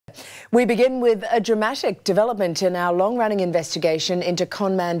We begin with a dramatic development in our long-running investigation into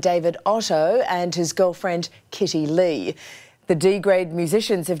conman David Otto and his girlfriend Kittie Lee. The D-grade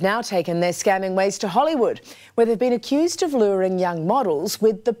musicians have now taken their scamming ways to Hollywood, where they've been accused of luring young models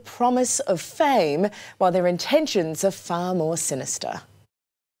with the promise of fame, while their intentions are far more sinister.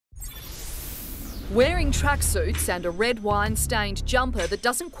 Wearing tracksuits and a red wine-stained jumper that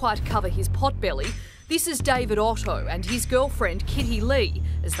doesn't quite cover his potbelly, this is David Otto and his girlfriend Kittie Lee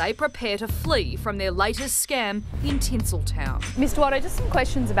as they prepare to flee from their latest scam in Tinseltown. Mr. Otto, just some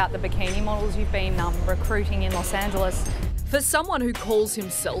questions about the bikini models you've been recruiting in Los Angeles. For someone who calls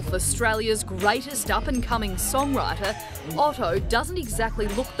himself Australia's greatest up-and-coming songwriter, Otto doesn't exactly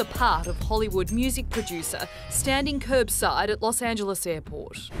look the part of Hollywood music producer standing curbside at Los Angeles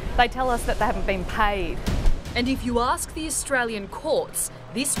airport. They tell us that they haven't been paid. And if you ask the Australian courts,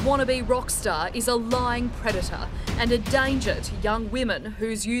 this wannabe rock star is a lying predator and a danger to young women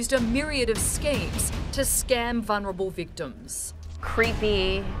who's used a myriad of schemes to scam vulnerable victims.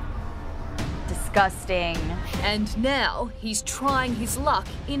 Creepy, disgusting. And now he's trying his luck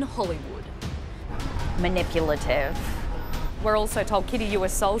in Hollywood. Manipulative. We're also told, Kittie, you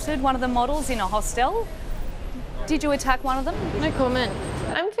assaulted one of the models in a hostel. Did you attack one of them? No comment.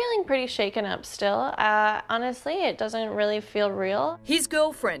 I'm feeling pretty shaken up still. Honestly, it doesn't really feel real. His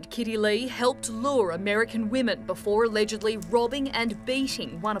girlfriend, Kittie Lee, helped lure American women before allegedly robbing and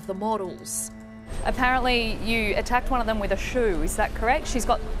beating one of the models. Apparently, you attacked one of them with a shoe, is that correct? She's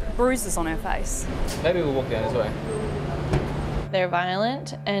got bruises on her face. Maybe we'll walk down this way. They're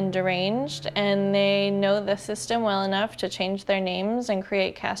violent and deranged, and they know the system well enough to change their names and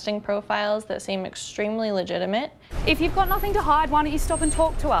create casting profiles that seem extremely legitimate. If you've got nothing to hide, why don't you stop and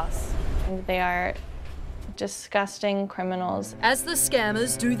talk to us? They are disgusting criminals. As the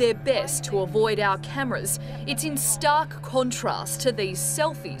scammers do their best to avoid our cameras, it's in stark contrast to these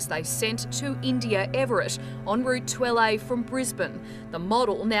selfies they sent to India Everett en route to LA from Brisbane, the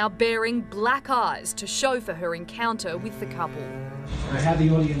model now bearing black eyes to show for her encounter with the couple. I have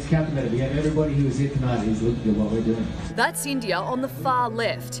the audience captivated. We have everybody who is here tonight who's looking at what we're doing. That's India on the far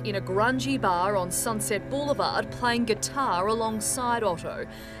left, in a grungy bar on Sunset Boulevard, playing guitar alongside Otto.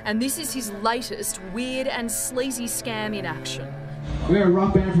 And this is his latest weird and sleazy scam in action. We're a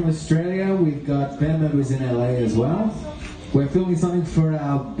rock band from Australia. We've got band members in LA as well. We're filming something for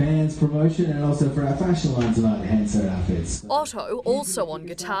our band's promotion and also for our fashion line tonight, hence our outfits. Otto, also on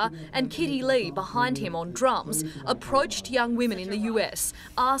guitar, and Kittie Lee behind him on drums, approached young women in the US,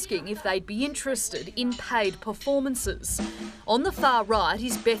 asking if they'd be interested in paid performances. On the far right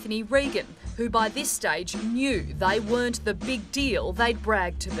is Bethany Regan, who by this stage knew they weren't the big deal they'd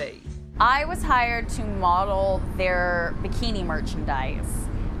bragged to be. I was hired to model their bikini merchandise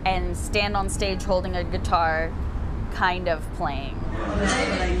and stand on stage holding a guitar, kind of playing. That's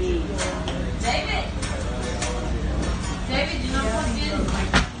what I need. David, you're not plugged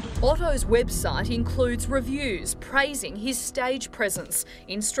in. Otto's website includes reviews praising his stage presence,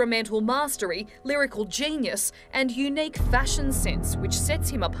 instrumental mastery, lyrical genius, and unique fashion sense, which sets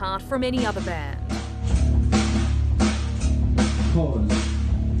him apart from any other band. Pause.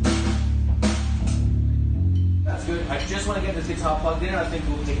 That's good. I just want to get this guitar plugged in. I think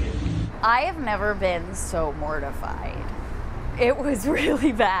we'll take it. I have never been so mortified. It was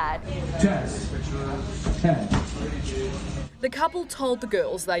really bad. Test. The couple told the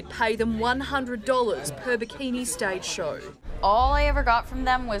girls they'd pay them $100 per bikini stage show. All I ever got from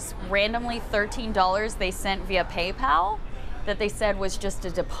them was randomly $13 they sent via PayPal that they said was just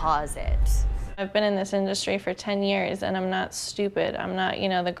a deposit. I've been in this industry for 10 years and I'm not stupid. I'm not,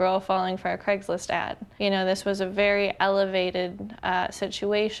 the girl falling for a Craigslist ad. This was a very elevated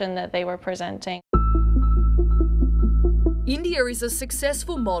situation that they were presenting. India is a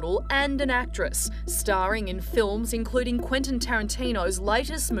successful model and an actress, starring in films including Quentin Tarantino's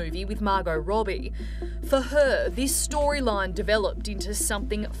latest movie with Margot Robbie. For her, this storyline developed into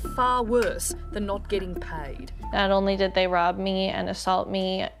something far worse than not getting paid. Not only did they rob me and assault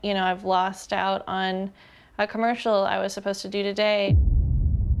me, I've lost out on a commercial I was supposed to do today.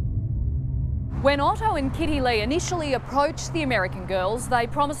 When Otto and Kittie Lee initially approached the American girls, they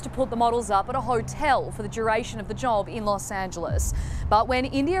promised to put the models up at a hotel for the duration of the job in Los Angeles. But when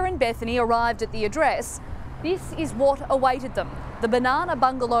India and Bethany arrived at the address, this is what awaited them: the Banana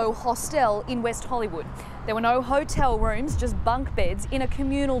Bungalow Hostel in West Hollywood. There were no hotel rooms, just bunk beds in a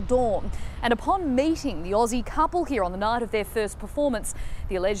communal dorm. And upon meeting the Aussie couple here on the night of their first performance,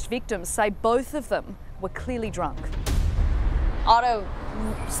 the alleged victims say both of them were clearly drunk. Otto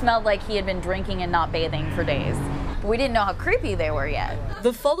smelled like he had been drinking and not bathing for days. We didn't know how creepy they were yet.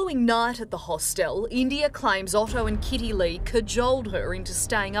 The following night at the hostel, India claims Otto and Kittie Lee cajoled her into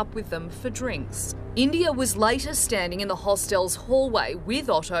staying up with them for drinks. India was later standing in the hostel's hallway with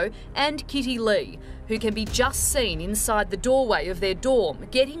Otto and Kittie Lee, who can be just seen inside the doorway of their dorm,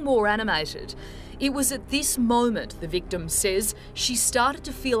 getting more animated. It was at this moment, the victim says, she started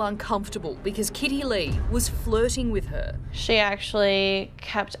to feel uncomfortable because Kittie Lee was flirting with her. She actually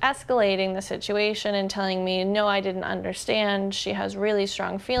kept escalating the situation and telling me, no, I didn't understand. She has really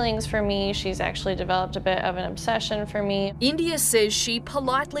strong feelings for me. She's actually developed a bit of an obsession for me. India says she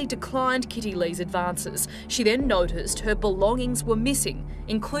politely declined Kittie Lee's advances. She then noticed her belongings were missing,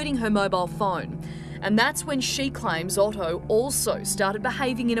 including her mobile phone. And that's when she claims Otto also started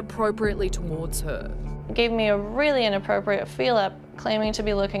behaving inappropriately towards her. Gave me a really inappropriate feel-up, claiming to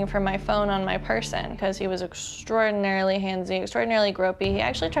be looking for my phone on my person because he was extraordinarily handsy, extraordinarily gropey. He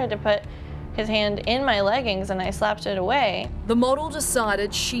actually tried to put his hand in my leggings and I slapped it away. The model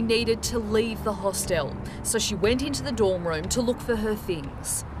decided she needed to leave the hostel, so she went into the dorm room to look for her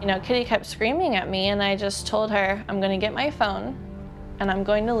things. You know, Kittie kept screaming at me and I just told her, I'm going to get my phone and I'm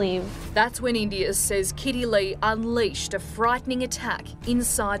going to leave. That's when India says Kittie Lee unleashed a frightening attack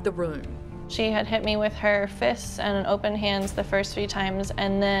inside the room. She had hit me with her fists and open hands the first few times,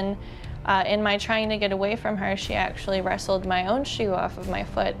 and then in my trying to get away from her, she actually wrestled my own shoe off of my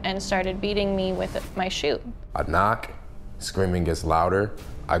foot and started beating me with my shoe. I knock, screaming gets louder.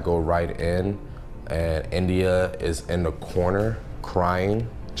 I go right in, and India is in the corner crying,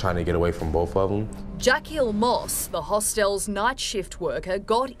 trying to get away from both of them. Jackil Moss, the hostel's night shift worker,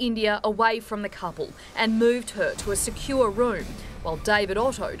 got India away from the couple and moved her to a secure room, while David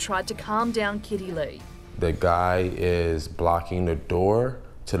Otto tried to calm down Kittie Lee. The guy is blocking the door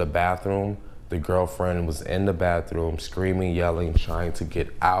to the bathroom. The girlfriend was in the bathroom screaming, yelling, trying to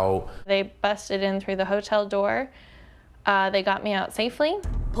get out. They busted in through the hotel door. They got me out safely.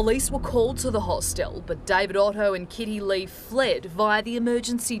 Police were called to the hostel, but David Otto and Kittie Lee fled via the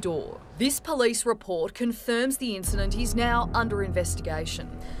emergency door. This police report confirms the incident is now under investigation.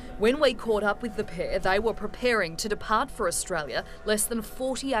 When we caught up with the pair, they were preparing to depart for Australia less than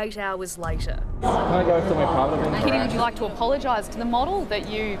 48 hours later. Can I go to my parliament? Kittie, would you like to apologise to the model that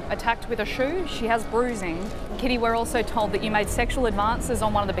you attacked with a shoe? She has bruising. Kittie, we're also told that you made sexual advances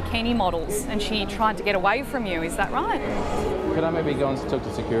on one of the bikini models and she tried to get away from you, is that right? Could I maybe go and talk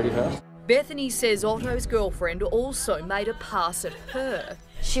to security first? Bethany says Otto's girlfriend also made a pass at her.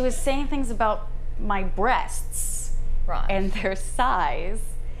 She was saying things about my breasts and their size.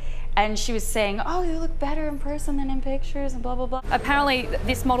 And she was saying, oh, you look better in person than in pictures and blah, blah, blah. Apparently,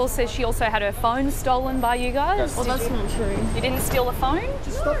 this model says she also had her phone stolen by you guys. Well, that's not true. You didn't steal the phone?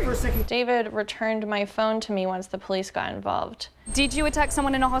 Just stop for a second. David returned my phone to me once the police got involved. Did you attack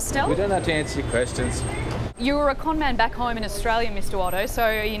someone in a hostel? We don't have to answer your questions. You were a con man back home in Australia, Mr. Otto, so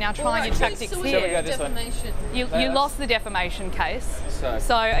are you now trying your tactics Shall we here? go this way? Defamation. You lost the defamation case.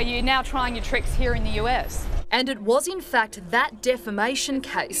 So Are you now trying your tricks here in the US? And it was in fact that defamation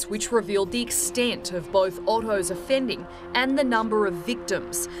case which revealed the extent of both Otto's offending and the number of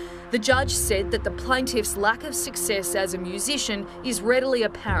victims. The judge said that the plaintiff's lack of success as a musician is readily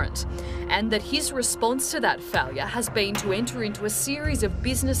apparent, and that his response to that failure has been to enter into a series of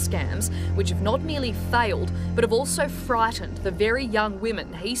business scams which have not merely failed, but have also frightened the very young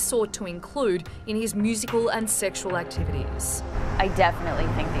women he sought to include in his musical and sexual activities. I definitely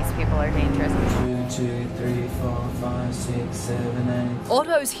think these people are dangerous. 1, 2, 3, 4, 5, 6, 7, 8.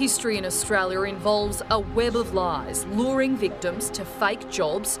 Otto's history in Australia involves a web of lies, luring victims to fake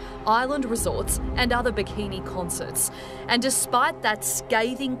jobs, island resorts and other bikini concerts. And despite that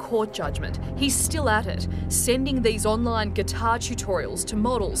scathing court judgment, he's still at it, sending these online guitar tutorials to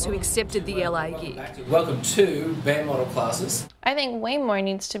models who accepted the LA gig. Welcome to band model classes. I think way more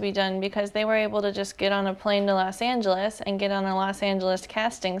needs to be done because they were able to just get on a plane to Los Angeles and get on a Los Angeles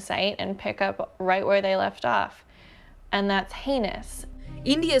casting site and pick up right where they left off. And that's heinous.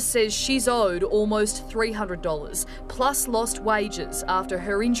 India says she's owed almost $300, plus lost wages after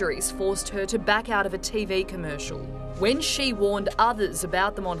her injuries forced her to back out of a TV commercial. When she warned others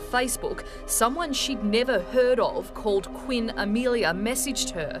about them on Facebook, someone she'd never heard of called Quinn Amelia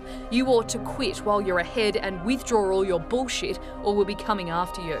messaged her, "You ought to quit while you're ahead and withdraw all your bullshit or we'll be coming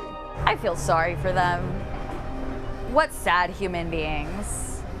after you." I feel sorry for them. What sad human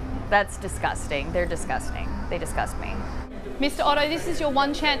beings. That's disgusting. They're disgusting. They disgust me. Mr. Otto, this is your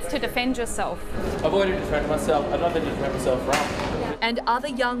one chance to defend yourself. I've already defended myself. I'd rather defend myself from. And other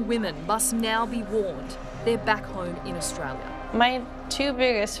young women must now be warned. They're back home in Australia. My two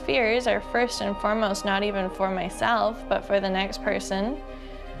biggest fears are first and foremost not even for myself, but for the next person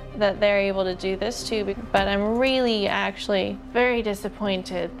that they're able to do this too, but I'm really actually very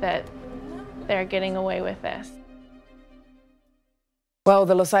disappointed that they're getting away with this. Well,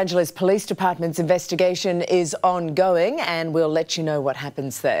 the Los Angeles Police Department's investigation is ongoing, and we'll let you know what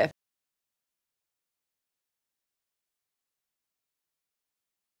happens there.